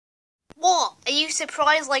What? Are you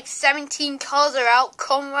surprised like 17 cars are out,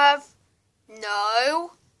 Conrad?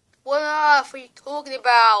 No. What on earth are you talking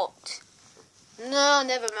about? No,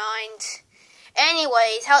 never mind.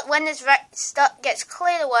 Anyways, when this wreck gets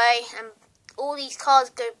cleared away and all these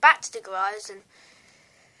cars go back to the garage and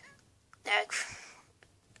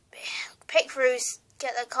pick-throughs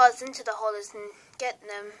get their cars into the haulers and get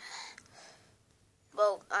them...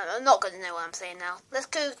 Well, I'm not going to know what I'm saying now. Let's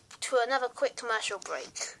go to another quick commercial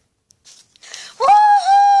break.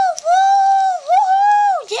 Woohoo!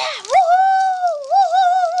 Woohoo! Yeah! Woohoo!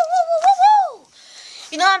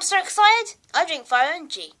 Woohoo! You know, I'm so excited. I drink 5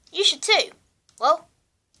 energy. You should too. Well,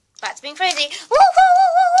 back to being crazy. Woo!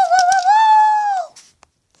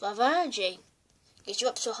 5 energy. Gets you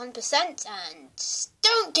up to 100% and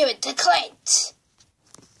don't give it to Clint.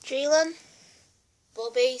 Jalen,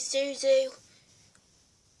 Bobby, Suzu,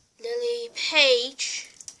 Lily, Paige,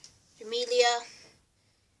 Amelia,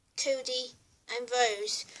 Cody and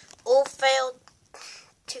Rose all failed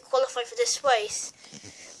to qualify for this race.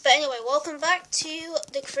 But anyway, welcome back to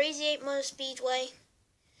the Crazy 8 Mile Speedway.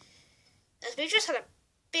 As we just had a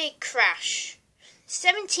big crash.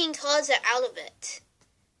 17 cars are out of it.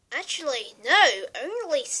 Actually, no,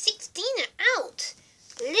 only 16 are out.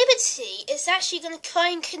 Liberty is actually going to try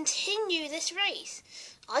and continue this race.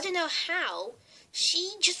 I don't know how.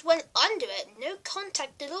 She just went under it, no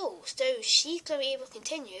contact at all. So she's going to be able to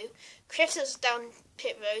continue. Chris is down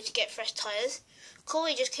pit road to get fresh tyres.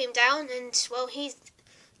 Corey just came down and, well, he's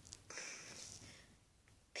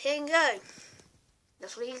pit and go.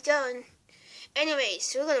 That's what he's going. Anyway,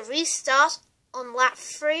 so we're going to restart on lap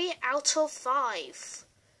 3 out of 5.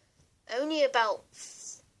 Only about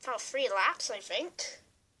 3 laps, I think.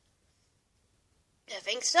 I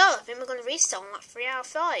think so. I think we're going to restart on lap 3 out of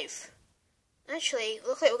 5. Actually,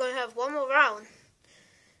 looks like we're going to have one more round.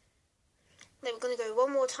 Like we're going to go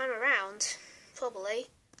one more time around, probably.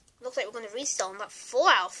 Looks like we're going to restart on lap 4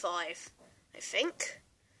 out of 5. I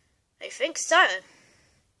think so.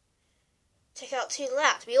 Take out 2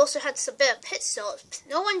 laps. We also had some bit of pit stops.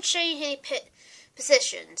 No one changed any pit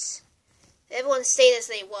positions. Everyone stayed as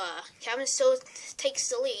they were. Cameron still takes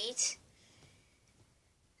the lead.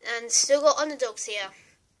 And still got underdogs here.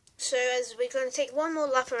 So as we're going to take one more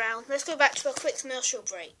lap around, let's go back to a quick commercial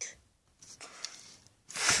break.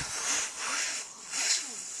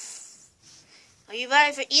 Are you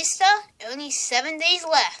ready for Easter? Only 7 days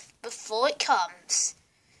left before it comes.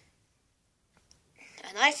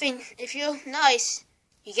 And I think if you're nice,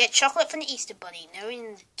 you get chocolate from the Easter Bunny.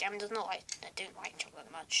 Knowing Gavin does not like, I don't like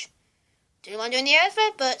chocolate much. Don't mind doing the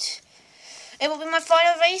effort, but it will be my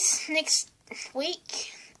final race next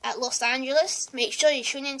week at Los Angeles. Make sure you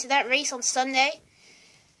tune into that race on Sunday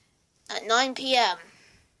at 9 p.m.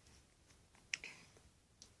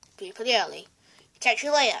 Pretty early. Catch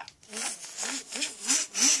you later.